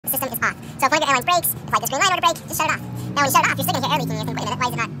the system is off. So if one of your airlines breaks, if like this green line were to break, just shut it off. Now when you shut it off, you're still going to hear air leaking and you think, wait a minute, why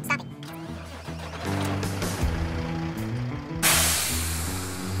is it not stopping?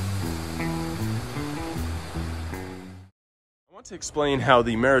 I want to explain how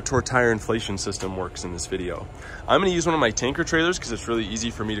the Meritor tire inflation system works in this video. I'm going to use one of my tanker trailers because it's really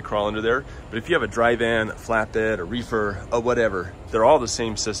easy for me to crawl under there. But if you have a dry van, a flatbed, a reefer, a whatever, they're all the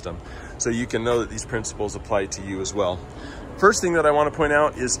same system. So you can know that these principles apply to you as well. First thing that I want to point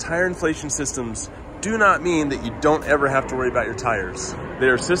out is tire inflation systems do not mean that you don't ever have to worry about your tires. They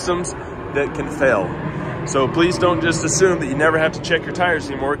are systems that can fail. So please don't just assume that you never have to check your tires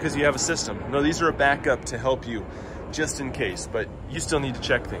anymore because you have a system. No, these are a backup to help you just in case, but you still need to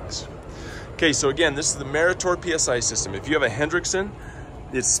check things. Okay, so again, this is the Meritor PSI system. If you have a Hendrickson,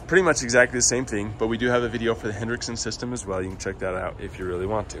 it's pretty much exactly the same thing, but we do have a video for the Hendrickson system as well. You can check that out if you really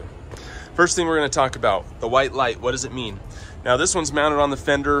want to. First thing we're going to talk about, the white light. What does it mean? Now this one's mounted on the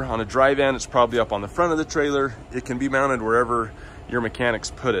fender. On a dry van, it's probably up on the front of the trailer. It can be mounted wherever your mechanics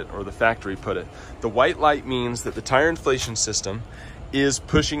put it or the factory put it. The white light means that the tire inflation system is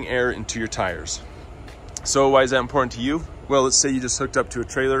pushing air into your tires. So why is that important to you? Well, let's say you just hooked up to a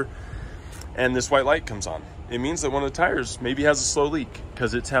trailer and this white light comes on. It means that one of the tires maybe has a slow leak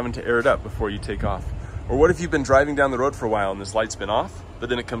because it's having to air it up before you take off. Or what if you've been driving down the road for a while and this light's been off, but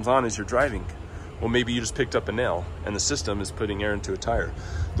then it comes on as you're driving? Well, maybe you just picked up a nail and the system is putting air into a tire.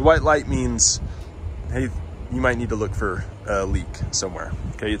 The white light means, hey, you might need to look for a leak somewhere.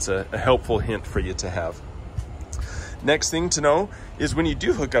 Okay, it's a helpful hint for you to have. Next thing to know is when you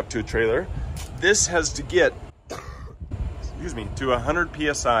do hook up to a trailer, this has to get, excuse me, to 100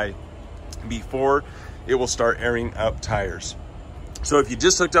 PSI before it will start airing up tires. So if you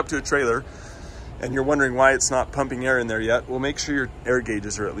just hooked up to a trailer and you're wondering why it's not pumping air in there yet, well, make sure your air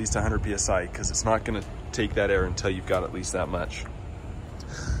gauges are at least 100 PSI because it's not going to take that air until you've got at least that much.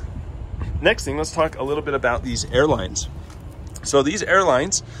 Next thing, let's talk a little bit about these airlines. So these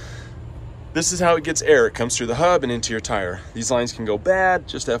airlines, this is how it gets air. It comes through the hub and into your tire. These lines can go bad,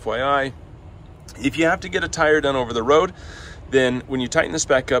 just FYI. If you have to get a tire done over the road, then when you tighten this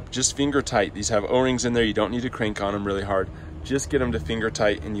back up, just finger tight. These have O-rings in there. You don't need to crank on them really hard. Just get them to finger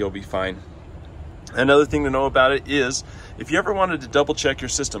tight and you'll be fine. Another thing to know about it is if you ever wanted to double check your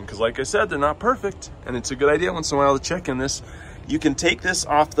system, because like I said, they're not perfect and it's a good idea once in a while to check in this, you can take this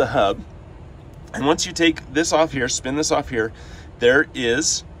off the hub. And once you take this off here, spin this off here, there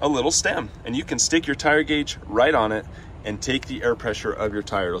is a little stem and you can stick your tire gauge right on it and take the air pressure of your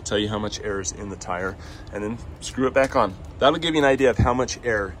tire. It'll tell you how much air is in the tire and then screw it back on. That'll give you an idea of how much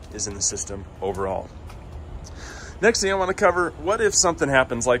air is in the system overall. Next thing I want to cover, what if something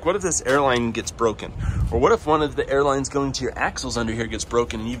happens, like what if this airline gets broken? Or what if one of the airlines going to your axles under here gets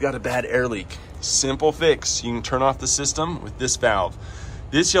broken and you've got a bad air leak? Simple fix, you can turn off the system with this valve.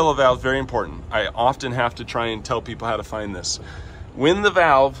 This yellow valve is very important. I often have to try and tell people how to find this. When the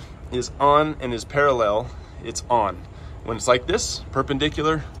valve is on and is parallel, it's on. When it's like this,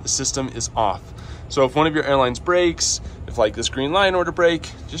 perpendicular, the system is off. So if one of your airlines breaks, if like this green line were to break,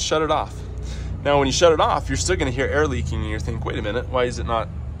 just shut it off. Now, when you shut it off, you're still gonna hear air leaking and you think, wait a minute, why is it not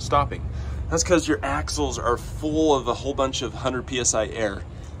stopping? That's because your axles are full of a whole bunch of 100 PSI air.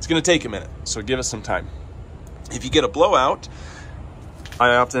 It's gonna take a minute, so give us some time. If you get a blowout,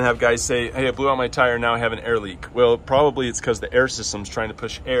 I often have guys say, hey, I blew out my tire, now I have an air leak. Well, probably it's because the air system's trying to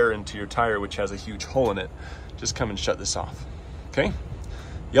push air into your tire, which has a huge hole in it. Just come and shut this off, okay?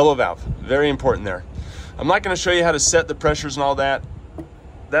 Yellow valve, very important there. I'm not gonna show you how to set the pressures and all that.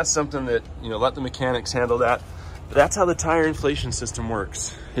 That's something that, let the mechanics handle that. But that's how the tire inflation system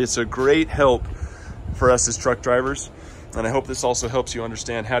works. It's a great help for us as truck drivers. And I hope this also helps you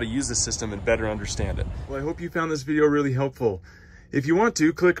understand how to use the system and better understand it. Well, I hope you found this video really helpful. If you want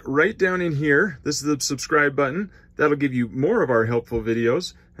to, click right down in here. This is the subscribe button. That'll give you more of our helpful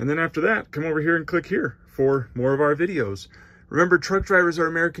videos. And then after that, come over here and click here for more of our videos. Remember, truck drivers are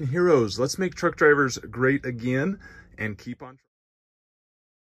American heroes. Let's make truck drivers great again and keep on.